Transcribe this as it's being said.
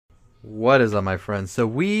What is up, my friends? So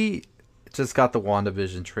we just got the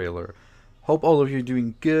WandaVision trailer. Hope all of you are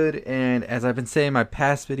doing good. And as I've been saying in my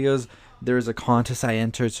past videos, there's a contest I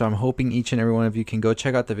entered, so I'm hoping each and every one of you can go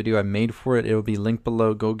check out the video I made for it. It will be linked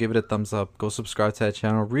below. Go give it a thumbs up. Go subscribe to that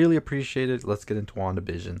channel. Really appreciate it. Let's get into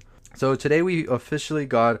WandaVision. So today we officially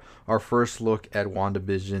got our first look at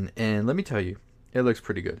WandaVision, and let me tell you, it looks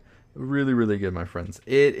pretty good. Really, really good, my friends.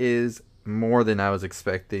 It is more than I was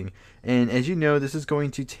expecting. And as you know, this is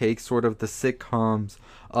going to take sort of the sitcoms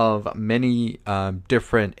of many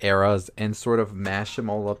different eras and sort of mash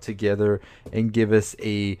them all up together and give us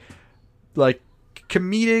a like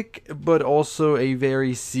comedic but also a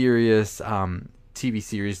very serious TV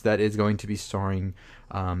series that is going to be starring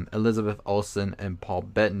Elizabeth Olsen and Paul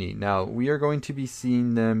Bettany. Now, we are going to be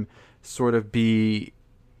seeing them sort of be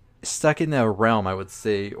stuck in a realm, I would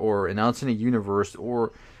say, or an alternate universe,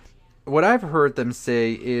 or what I've heard them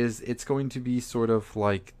say is it's going to be sort of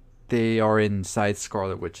like they are inside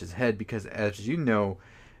Scarlet Witch's head because, as you know,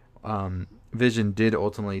 Vision did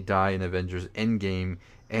ultimately die in Avengers Endgame,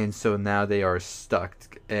 and so now they are stuck.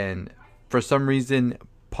 And for some reason,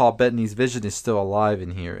 Paul Bettany's Vision is still alive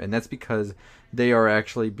in here, and that's because they are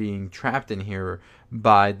actually being trapped in here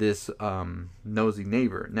by this nosy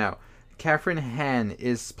neighbor. Now, Catherine Hahn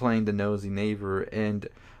is playing the nosy neighbor, and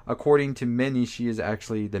according to many, she is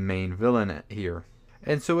actually the main villain here.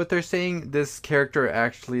 And so what they're saying, this character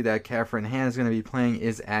actually that Catherine Hahn is going to be playing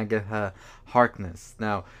is Agatha Harkness.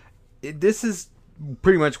 Now, this is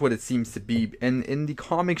pretty much what it seems to be. And in the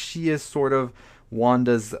comics, she is sort of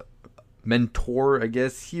Wanda's mentor, I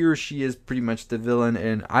guess. Here she is pretty much the villain,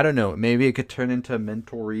 and I don't know, maybe it could turn into a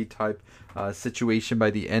mentor type situation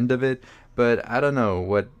by the end of it, but I don't know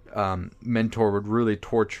what mentor would really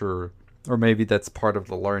torture, or maybe that's part of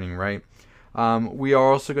the learning, right? We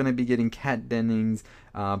are also going to be getting Kat Dennings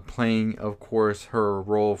playing, of course, her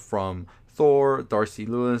role from Thor, Darcy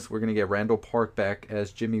Lewis. We're going to get Randall Park back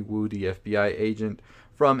as Jimmy Woo, the FBI agent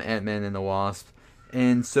from Ant-Man and the Wasp.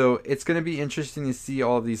 And so it's going to be interesting to see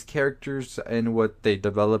all of these characters and what they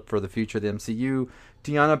develop for the future of the MCU.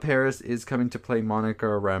 Tiana Paris is coming to play Monica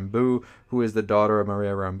Rambeau, who is the daughter of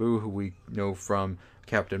Maria Rambeau, who we know from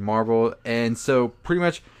Captain Marvel. And so pretty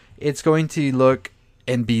much it's going to look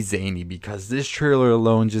and be zany because this trailer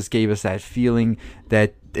alone just gave us that feeling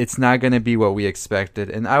that it's not going to be what we expected.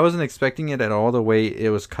 And I wasn't expecting it at all, the way it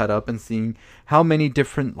was cut up, and seeing how many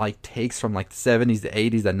different like takes from like the 70s, the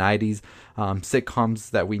 80s, the 90s sitcoms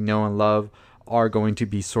that we know and love are going to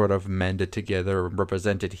be sort of mended together and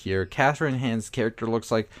represented here. Catherine Hahn's character looks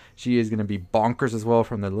like she is going to be bonkers as well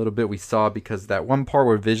from the little bit we saw, because that one part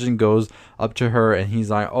where Vision goes up to her and he's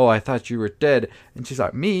like, "Oh, I thought you were dead," and she's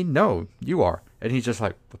like, "Me? No, you are." And he's just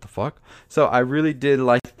like, "What the fuck?" So I really did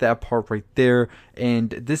like that part right there. And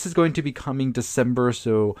this is going to be coming December,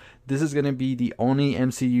 so this is going to be the only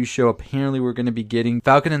MCU show apparently we're going to be getting.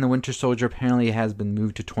 Falcon and the Winter Soldier apparently has been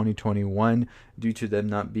moved to 2021 due to them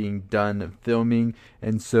not being done filming.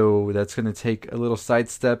 And so that's going to take a little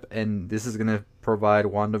sidestep, and this is going to provide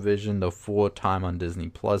WandaVision the full time on Disney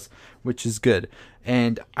Plus, which is good.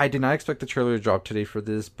 And I did not expect the trailer to drop today for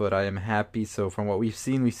this, but I am happy. So from what we've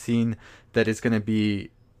seen that it's going to be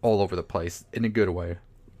all over the place in a good way.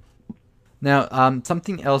 Now,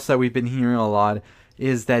 something else that we've been hearing a lot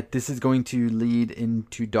is that this is going to lead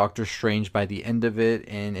into Doctor Strange by the end of it.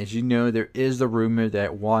 And as you know, there is the rumor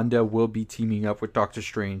that Wanda will be teaming up with Doctor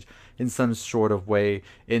Strange in some sort of way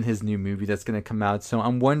in his new movie that's going to come out. So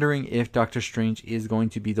I'm wondering if Doctor Strange is going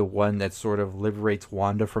to be the one that sort of liberates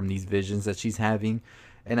Wanda from these visions that she's having.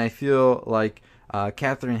 And I feel like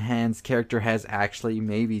Catherine Hahn's character has actually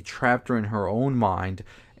maybe trapped her in her own mind,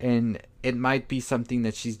 and it might be something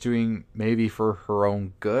that she's doing maybe for her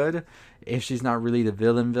own good, if she's not really the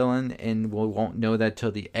villain, and we won't know that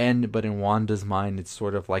till the end. But in Wanda's mind, it's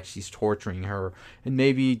sort of like she's torturing her, and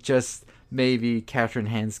maybe Catherine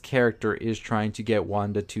Hahn's character is trying to get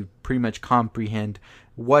Wanda to pretty much comprehend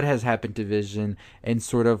what has happened to Vision and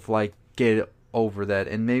sort of like get over that.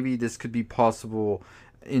 And maybe this could be possible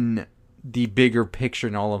in the bigger picture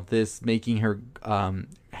in all of this, making her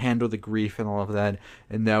handle the grief and all of that,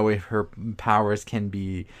 and that way her powers can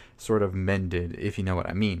be sort of mended, if you know what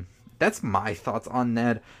I mean. That's my thoughts on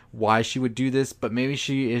that, why she would do this. But maybe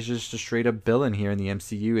she is just a straight up villain here in the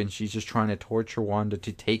MCU, and she's just trying to torture Wanda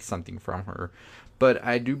to take something from her. But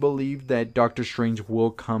I do believe that Doctor Strange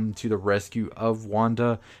will come to the rescue of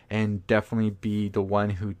Wanda and definitely be the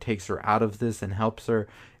one who takes her out of this and helps her,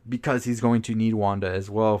 because he's going to need Wanda as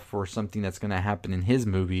well for something that's going to happen in his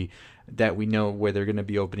movie that we know, where they're going to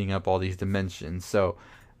be opening up all these dimensions. So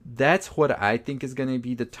that's what I think is going to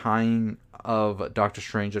be the tying of Doctor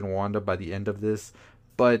Strange and Wanda by the end of this.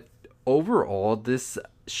 But overall, this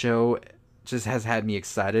show just has had me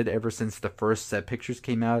excited ever since the first set pictures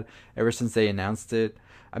came out, ever since they announced it.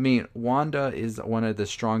 I mean, Wanda is one of the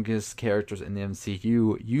strongest characters in the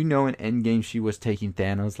MCU. You know, in Endgame, she was taking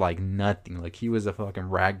Thanos like nothing. Like, he was a fucking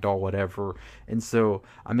ragdoll, whatever. And so,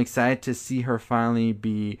 I'm excited to see her finally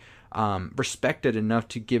be respected enough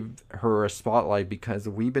to give her a spotlight because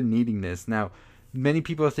we've been needing this. Now, many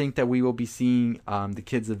people think that we will be seeing the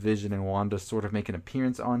kids of Vision and Wanda sort of make an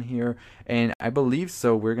appearance on here, and I believe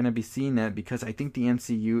so. We're going to be seeing that because I think the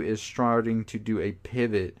MCU is starting to do a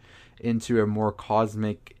pivot into a more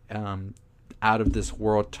cosmic, out of this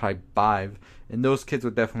world type vibe, and those kids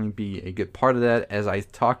would definitely be a good part of that. As I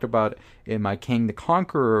talked about in my King the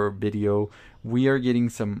Conqueror video, we are getting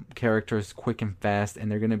some characters quick and fast,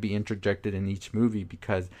 and they're going to be interjected in each movie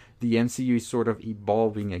because the MCU is sort of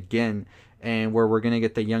evolving again. And where we're going to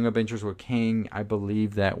get the Young Avengers with Kang, I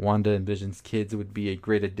believe that Wanda and Vision's kids would be a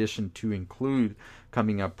great addition to include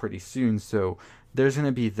coming up pretty soon. So there's going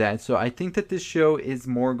to be that. So I think that this show is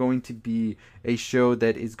more going to be a show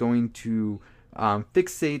that is going to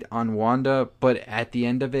fixate on Wanda, but at the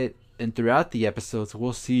end of it and throughout the episodes,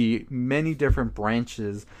 we'll see many different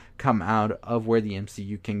branches come out of where the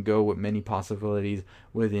MCU can go with many possibilities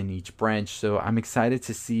within each branch. So I'm excited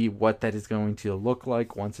to see what that is going to look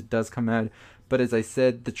like once it does come out. But as I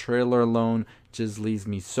said, the trailer alone just leaves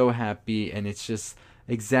me so happy, and it's just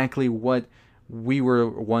exactly what we were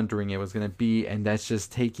wondering it was going to be, and that's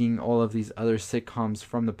just taking all of these other sitcoms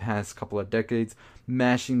from the past couple of decades,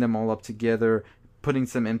 mashing them all up together, putting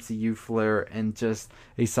some MCU flair, and just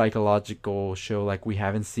a psychological show like we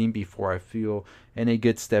haven't seen before, I feel, and a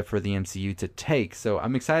good step for the MCU to take. So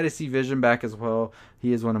I'm excited to see Vision back as well.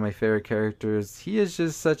 He is one of my favorite characters. He is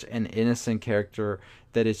just such an innocent character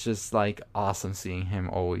that it's just like awesome seeing him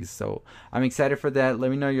always. So I'm excited for that.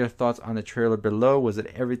 Let me know your thoughts on the trailer below. Was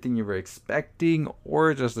it everything you were expecting,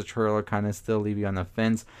 or just the trailer kind of still leave you on the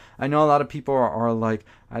fence? I know a lot of people are like,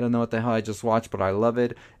 I don't know what the hell I just watched, but I love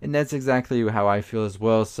it. And that's exactly how I feel as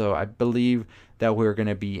well. So I believe that we're going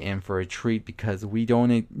to be in for a treat because we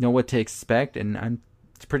don't know what to expect. And I'm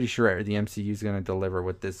pretty sure the MCU is going to deliver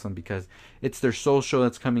with this one because it's their sole show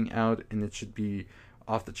that's coming out, and it should be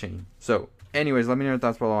off the chain. So anyways, let me know your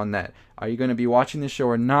thoughts below on that. Are you going to be watching this show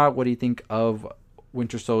or not? What do you think of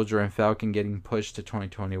Winter Soldier and Falcon getting pushed to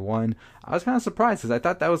 2021? I was kind of surprised because I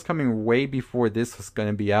thought that was coming way before this was going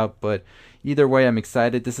to be out, but either way, I'm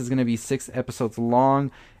excited. This is going to be 6 episodes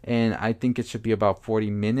long, and I think it should be about 40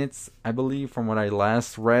 minutes, I believe, from what I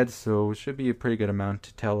last read, so it should be a pretty good amount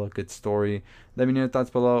to tell a good story. Let me know your thoughts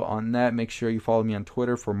below on that. Make sure you follow me on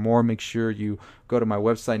Twitter for more. Make sure you go to my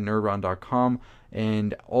website, nerdround.com.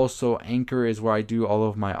 And also, Anchor is where I do all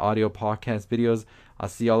of my audio podcast videos. I'll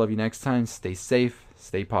see all of you next time. Stay safe,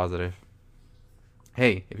 stay positive.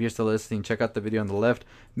 Hey, if you're still listening, check out the video on the left.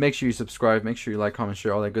 Make sure you subscribe. Make sure you like, comment,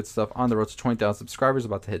 share, all that good stuff. On the road to 20,000 subscribers,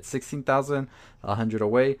 about to hit 16,000, 100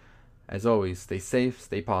 away. As always, stay safe,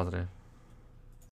 stay positive.